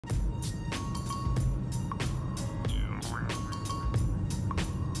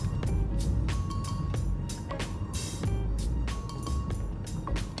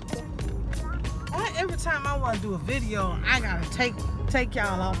time I want to do a video, I gotta take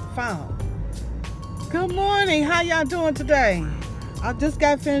y'all off the phone. Good morning. How y'all doing today? I just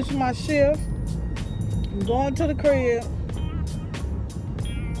got finished with my shift. I'm going to the crib.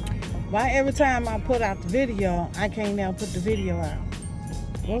 Why every time I put out the video, I can't now put the video out?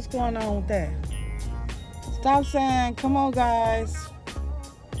 What's going on with that? Stop saying, come on guys.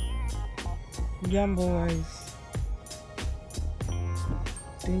 Young boys.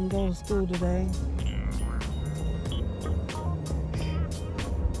 Didn't go to school today.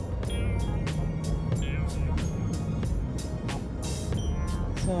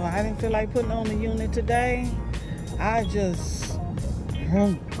 So I didn't feel like putting on the unit today. I just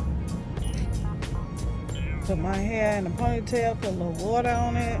put my hair in a ponytail, put a little water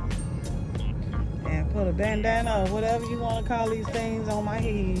on it, and put a bandana or whatever you want to call these things on my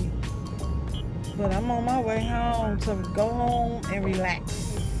head. But I'm on my way home to go home and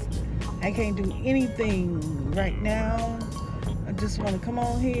relax. I can't do anything right now. I just want to come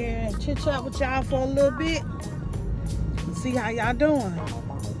on here and chit chat with y'all for a little bit and see how y'all doing.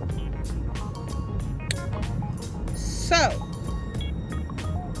 So,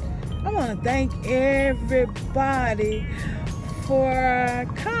 I want to thank everybody for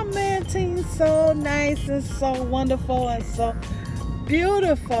commenting so nice and so wonderful and so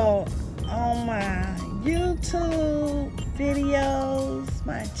beautiful on my YouTube videos,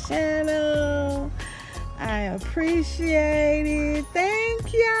 my channel. I appreciate it.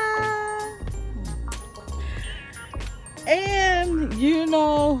 Thank y'all. And you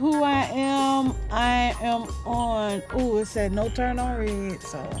know who I am. I am on, ooh, it said no turn on red,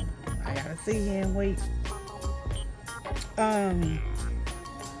 so I gotta sit here and wait. On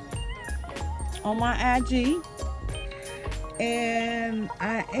my IG. And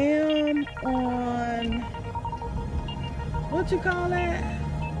I am on, what you call that?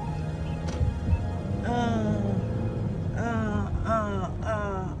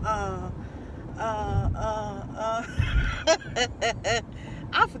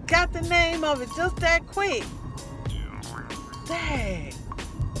 I forgot the name of it just that quick. Dang.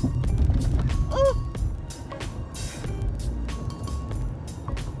 Ooh.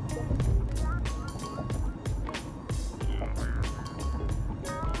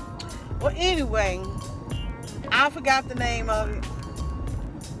 Well, anyway, I forgot the name of it.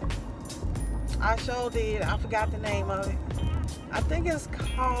 I sure did. I forgot the name of it. I think it's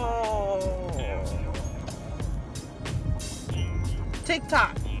called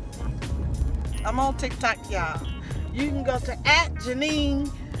TikTok. I'm on TikTok, y'all. You can go to @Janine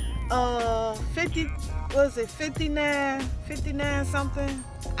 59 something.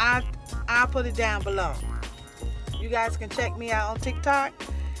 I'll put it down below. You guys can check me out on TikTok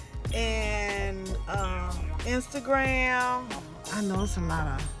and Instagram. I know it's a lot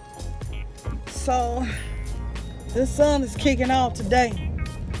of. So this sun is kicking off today.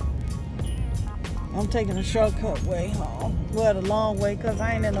 I'm taking a shortcut way home. Well, the long way, because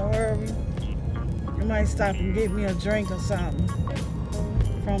I ain't in a hurry. I might stop and get me a drink or something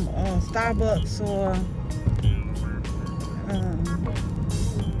from Starbucks or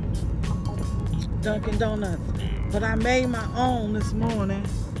Dunkin' Donuts. But I made my own this morning.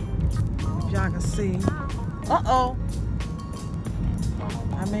 If y'all can see. Uh-oh.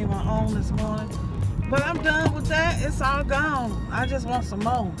 I made my own this morning. But I'm done with that. It's all gone. I just want some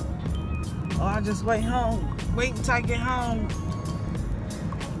more. Or I just wait until I get home.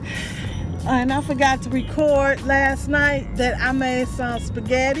 And I forgot to record last night that I made some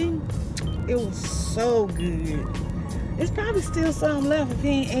spaghetti. It was so good. It's probably still some left if he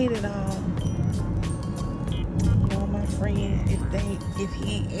ain't ate it all. You know, my friend, if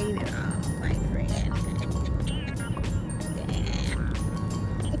he ain't ate it all, my friend.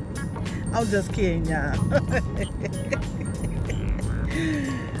 I'm just kidding, y'all.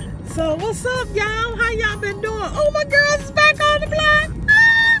 So what's up, y'all? How y'all been doing? Oh, my girls is back on the block.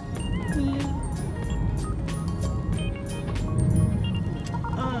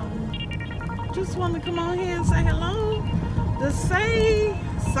 Just want to come on here and say hello, to say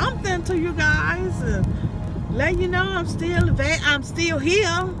something to you guys, and let you know I'm still here.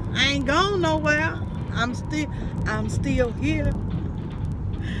 I ain't going nowhere. I'm still here.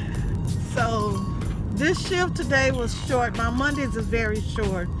 So this shift today was short. My Mondays is very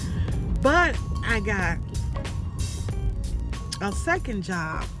short, but I got a second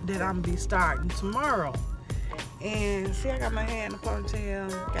job that I'm gonna be starting tomorrow. And see, I got my hair in a ponytail,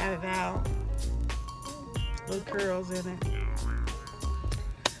 got it out, little curls in it.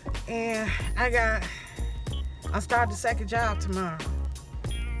 And I start the second job tomorrow.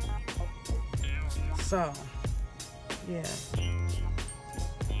 So, yeah.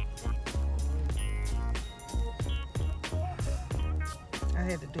 I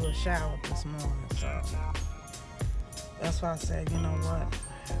had to do a shower this morning, so that's why I said, you know what,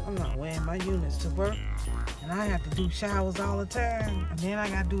 I'm not wearing my units to work, and I have to do showers all the time, and then I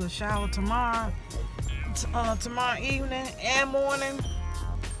got to do a shower tomorrow evening and morning,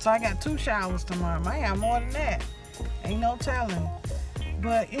 so I got 2 showers tomorrow. I might have more than that, ain't no telling.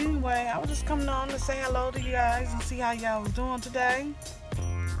 But anyway, I was just coming on to say hello to you guys and see how y'all was doing today.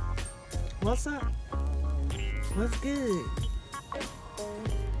 What's up? What's good?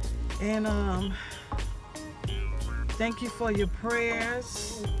 And thank you for your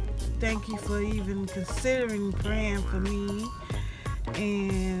prayers. Thank you for even considering praying for me.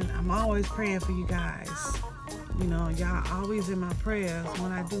 And I'm always praying for you guys. You know, y'all always in my prayers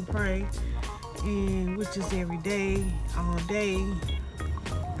when I do pray, and which is every day, all day.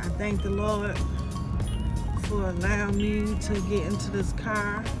 I thank the Lord for allowing me to get into this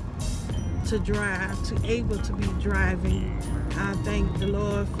car, to drive, able to be driving. I thank the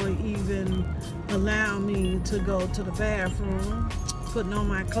Lord for even allowing me to go to the bathroom, putting on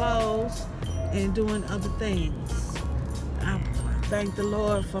my clothes, and doing other things. I thank the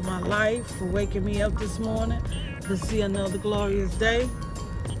Lord for my life, for waking me up this morning to see another glorious day.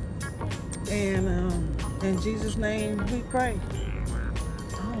 And in Jesus' name we pray.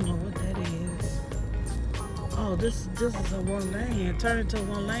 I don't know what that is. Oh, this is a 1 lane. Turn it to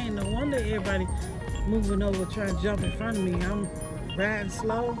 1 lane. No wonder everybody moving over trying to jump in front of me. I'm riding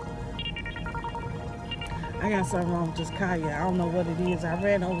slow. I got something wrong with this car. I don't know what it is. I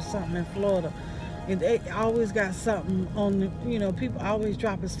ran over something in Florida. And they always got something on the, you know, people always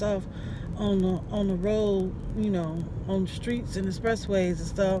dropping stuff on the road, you know, on the streets and expressways and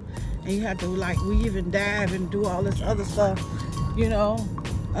stuff. And you have to like weave and dive and do all this other stuff, you know,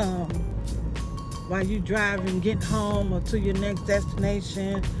 while you driving, getting home or to your next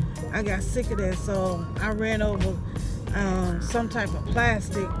destination. I got sick of that, so I ran over some type of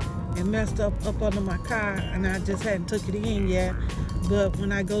plastic and messed up under my car, and I just hadn't took it in yet. But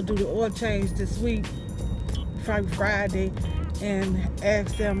when I go do the oil change this week, Friday, and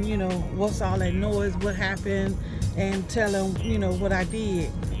ask them, you know, what's all that noise, what happened, and tell them, you know, what I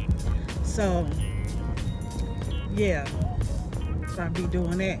did. So yeah, so I'll be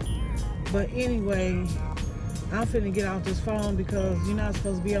doing that. But anyway, I'm finna get off this phone because you're not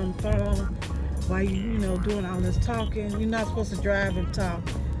supposed to be on the phone while you know, doing all this talking. You're not supposed to drive and talk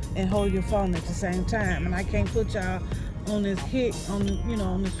and hold your phone at the same time. And I can't put y'all on this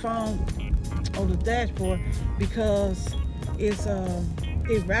on this phone, on the dashboard, because it's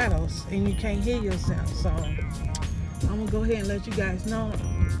it rattles and you can't hear yourself. So I'm gonna go ahead and let you guys know.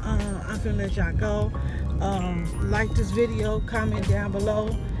 I'm finna let y'all go. Like this video, comment down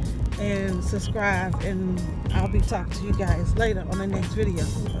below, and subscribe, and I'll be talking to you guys later on the next video.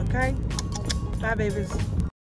 Okay, bye babies.